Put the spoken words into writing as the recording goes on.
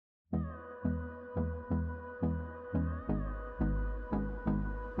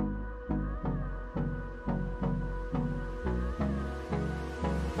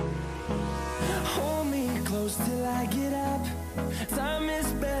close till I get up. Time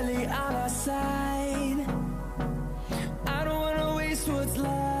is barely on our side. I don't wanna waste what's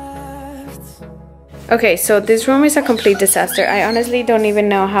left. Okay, so this room is a complete disaster. I honestly don't even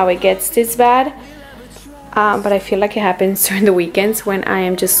know how it gets this bad. But I feel like it happens during the weekends when I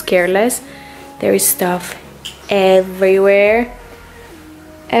am just careless. There is stuff everywhere.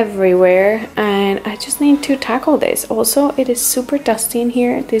 And I just need to tackle this. Also, it is super dusty in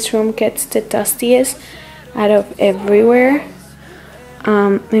here. This room gets the dustiest out of everywhere.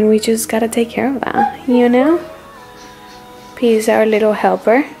 And we just gotta take care of that, you know? P is our little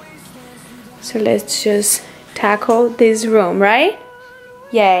helper. So let's just tackle this room, right?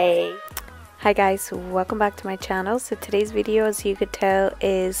 Yay! Hi guys, welcome back to my channel. So today's video, as you could tell,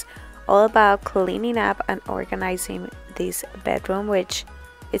 is all about cleaning up and organizing this bedroom, which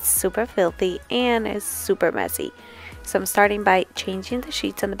is super filthy and is super messy. So I'm starting by changing the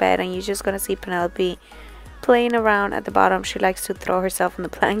sheets on the bed, and you're just gonna see Penelope playing around at the bottom. She likes to throw herself in the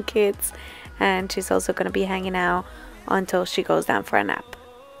blankets, and she's also gonna be hanging out until she goes down for a nap.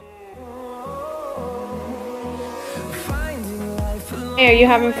 Hey, are you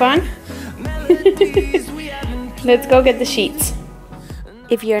having fun? Let's go get the sheets.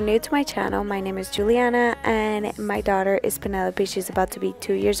 If you're new to my channel, my name is Juliana and my daughter is Penelope. She's about to be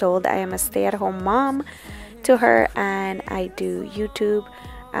 2 years old. I am a stay-at-home mom to her, and I do YouTube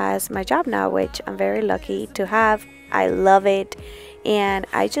as my job now, which I'm very lucky to have. I love it, and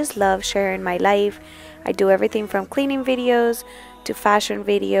I just love sharing my life. I do everything from cleaning videos to fashion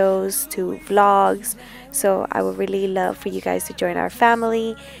videos to vlogs. So I would really love for you guys to join our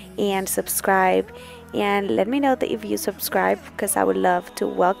family and subscribe, and let me know that if you subscribe, because I would love to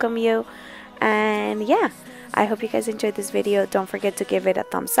welcome you. And yeah, I hope you guys enjoyed this video. Don't forget to give it a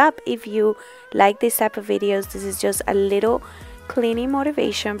thumbs up if you like this type of videos. This is just a little cleaning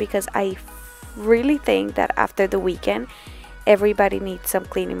motivation, because I really think that after the weekend everybody needs some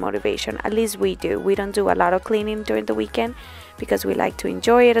cleaning motivation. At least we do. We don't do a lot of cleaning during the weekend because we like to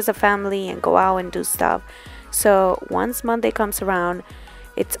enjoy it as a family and go out and do stuff. So once Monday comes around,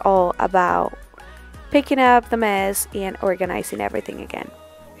 it's all about picking up the mess and organizing everything again.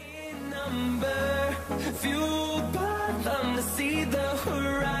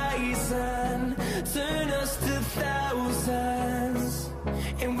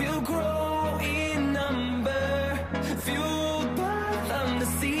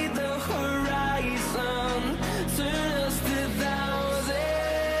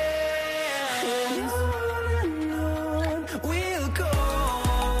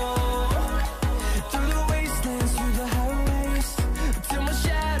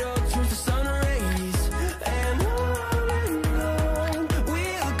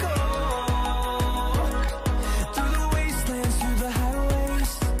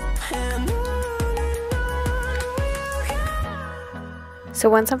 So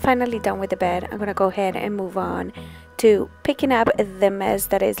once I'm finally done with the bed, I'm gonna go ahead and move on to picking up the mess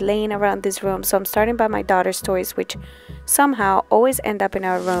that is laying around this room. So I'm starting by my daughter's toys, which somehow always end up in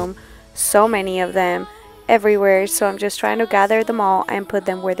our room. So many of them everywhere. So I'm just trying to gather them all and put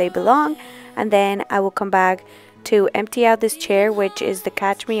them where they belong. And then I will come back to empty out this chair, which is the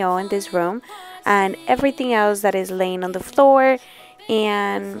catch me all in this room, and everything else that is laying on the floor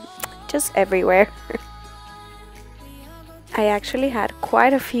and just everywhere. I actually had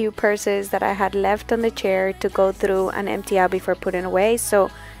quite a few purses that I had left on the chair to go through and empty out before putting away. So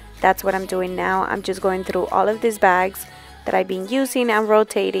that's what I'm doing now. I'm just going through all of these bags that I've been using and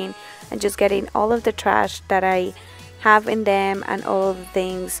rotating, and just getting all of the trash that I have in them and all of the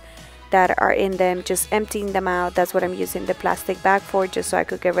things that are in them, just emptying them out. That's what I'm using the plastic bag for, just so I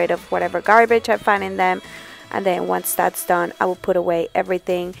could get rid of whatever garbage I find in them. And then once that's done, I will put away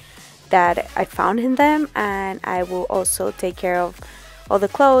everything that I found in them, and I will also take care of all the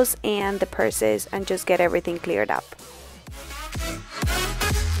clothes and the purses and just get everything cleared up.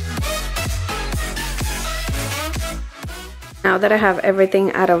 Now that I have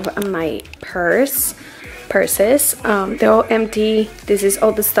everything out of my purses, they're all empty. This is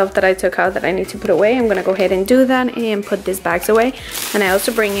all the stuff that I took out that I need to put away. I'm gonna go ahead and do that and put these bags away. And I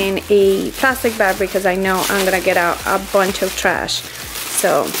also bring in a plastic bag because I know I'm gonna get out a bunch of trash.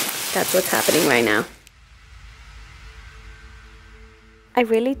 So that's what's happening right now. I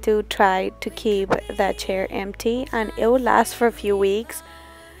really do try to keep that chair empty, and it will last for a few weeks,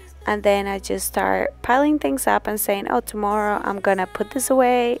 and then I just start piling things up and saying, oh, tomorrow I'm gonna put this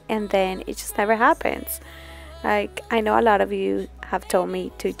away, and then it just never happens. Like, I know a lot of you have told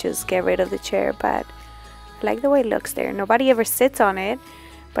me to just get rid of the chair, but I like the way it looks there. Nobody ever sits on it,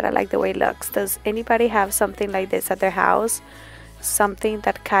 but I like the way it looks. Does anybody have something like this at their house? something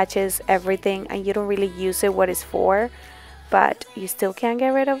that catches everything and you don't really use it what it's for, but you still can't get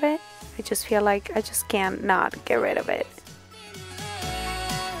rid of it. I just feel like I just can't not get rid of it.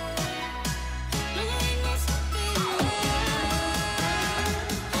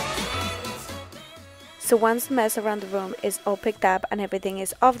 So once the mess around the room is all picked up and everything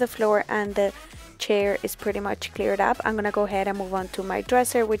is off the floor and the chair is pretty much cleared up, I'm gonna go ahead and move on to my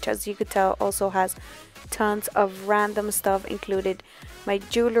dresser, which, as you could tell, also has tons of random stuff, included my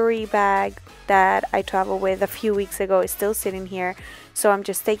jewelry bag that I traveled with a few weeks ago is still sitting here. So I'm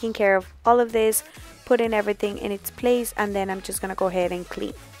just taking care of all of this, putting everything in its place, and then I'm just gonna go ahead and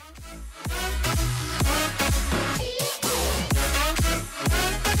clean.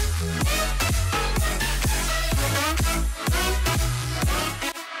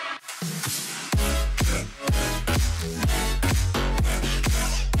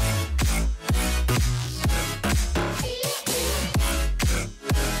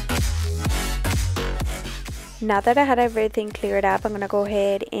 Now that I had everything cleared up, I'm gonna go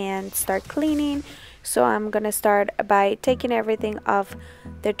ahead and start cleaning. So I'm gonna start by taking everything off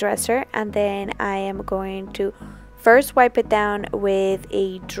the dresser, and then I am going to first wipe it down with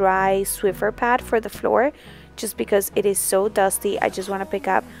a dry Swiffer pad for the floor, just because it is so dusty. I just want to pick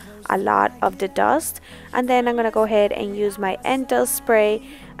up a lot of the dust, and then I'm gonna go ahead and use my end dust spray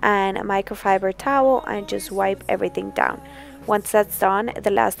and a microfiber towel and just wipe everything down. Once that's done,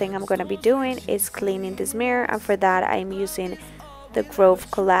 the last thing I'm going to be doing is cleaning this mirror, and for that I'm using the Grove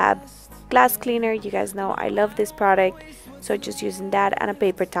Collab glass cleaner. You guys know I love this product, so just using that and a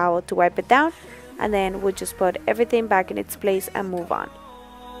paper towel to wipe it down, and then we'll just put everything back in its place and move on.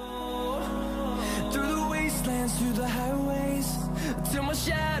 Through the wastelands, through the highways, till my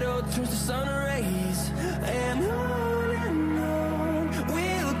shadow turns to sun rays, and on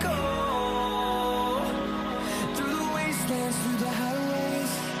we'll go. Through the wastelands, through the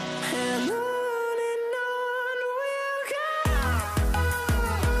highways, and on we'll go.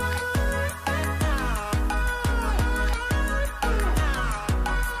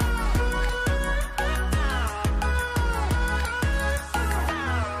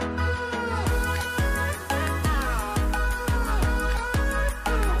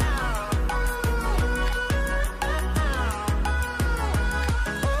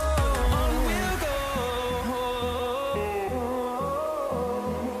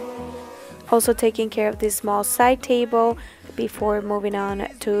 Also taking care of this small side table before moving on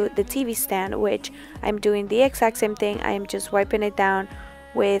to the TV stand, which I'm doing the exact same thing. I am just wiping it down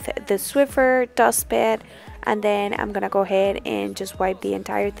with the Swiffer dust pad, and then I'm gonna go ahead and just wipe the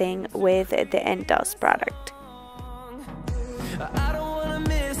entire thing with the End Dust product. I don't wanna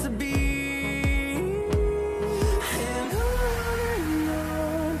miss a beat, and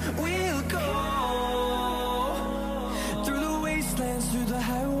on we'll go. Through the wastelands, through the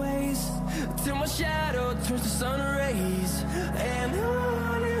highways, till my shadow turns to sun rays, and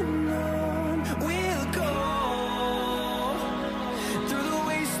on we'll go. Through the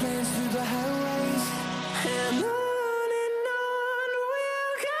wastelands, through the highways, and on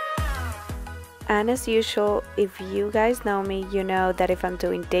we'll go. And as usual, if you guys know me, you know that if I'm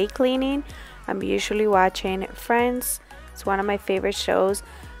doing day cleaning, I'm usually watching Friends. It's one of my favorite shows,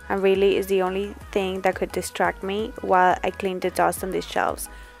 and really is the only thing that could distract me while I clean the dust on these shelves.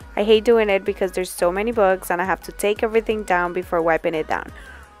 I hate doing it because there's so many books and I have to take everything down before wiping it down.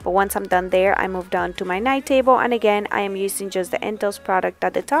 But once I'm done there, I moved on to my night table, and again I am using just the End Dust product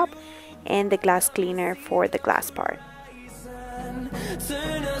at the top and the glass cleaner for the glass part.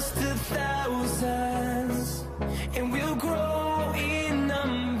 Turn us to thousands, and we'll grow in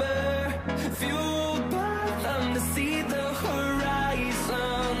number, fueled by them to see the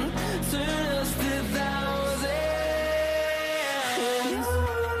horizon. Turn us to thousands, and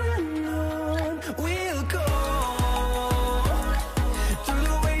on we'll go. Through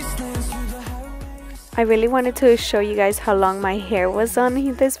the wastelands, through the highways. I really wanted to show you guys how long my hair was on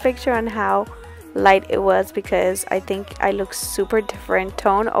this picture and how light it was, because I think I look super different.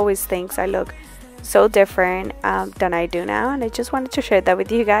 Tone always thinks I look so different than I do now, and I just wanted to share that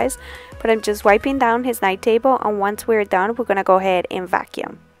with you guys. But I'm just wiping down his night table, and once we're done, we're gonna go ahead and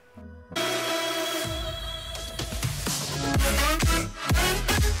vacuum.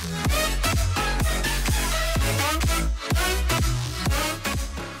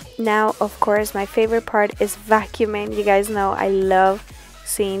 Now, of course, my favorite part is vacuuming. You guys know I love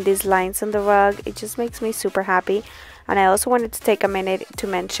seeing these lines on the rug. It just makes me super happy. And I also wanted to take a minute to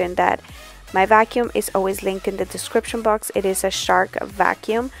mention that my vacuum is always linked in the description box. It is a Shark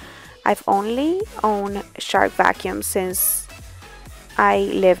vacuum. I've only owned Shark vacuums since I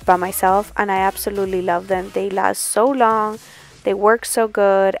lived by myself, and I absolutely love them. They last so long. They work so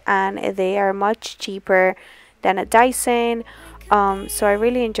good and they are much cheaper than a Dyson. So I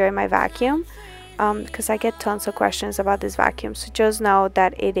really enjoy my vacuum because I get tons of questions about this vacuum. So just know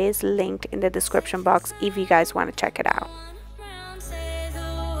that it is linked in the description box if you guys want to check it out.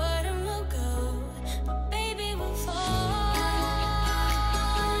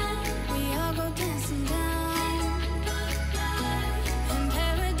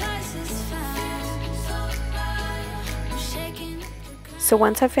 So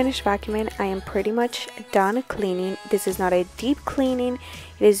once I finish vacuuming, I am pretty much done cleaning. This is not a deep cleaning,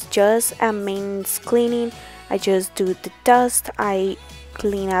 it is just a mains cleaning. I just do the dust, I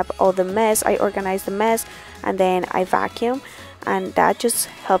clean up all the mess, I organize the mess, and then I vacuum, and that just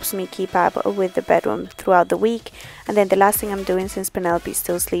helps me keep up with the bedroom throughout the week. And then the last thing I'm doing, since Penelope is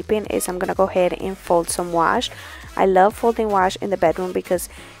still sleeping, is I'm gonna go ahead and fold some wash. I love folding wash in the bedroom because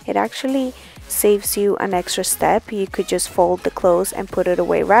it actually saves you an extra step. You could just fold the clothes and put it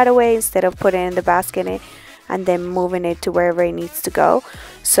away right away instead of putting it in the basket and then moving it to wherever it needs to go.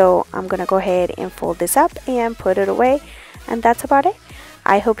 So I'm gonna go ahead and fold this up and put it away, and that's about it.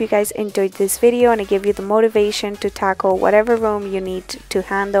 I hope you guys enjoyed this video and it gave you the motivation to tackle whatever room you need to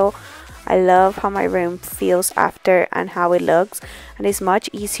handle. I love how my room feels after and how it looks, and it's much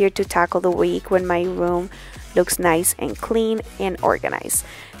easier to tackle the week when my room looks nice and clean and organized.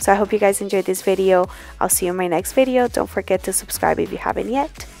 So I hope you guys enjoyed this video. I'll see you in my next video. Don't forget to subscribe if you haven't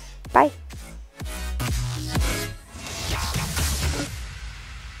yet. Bye.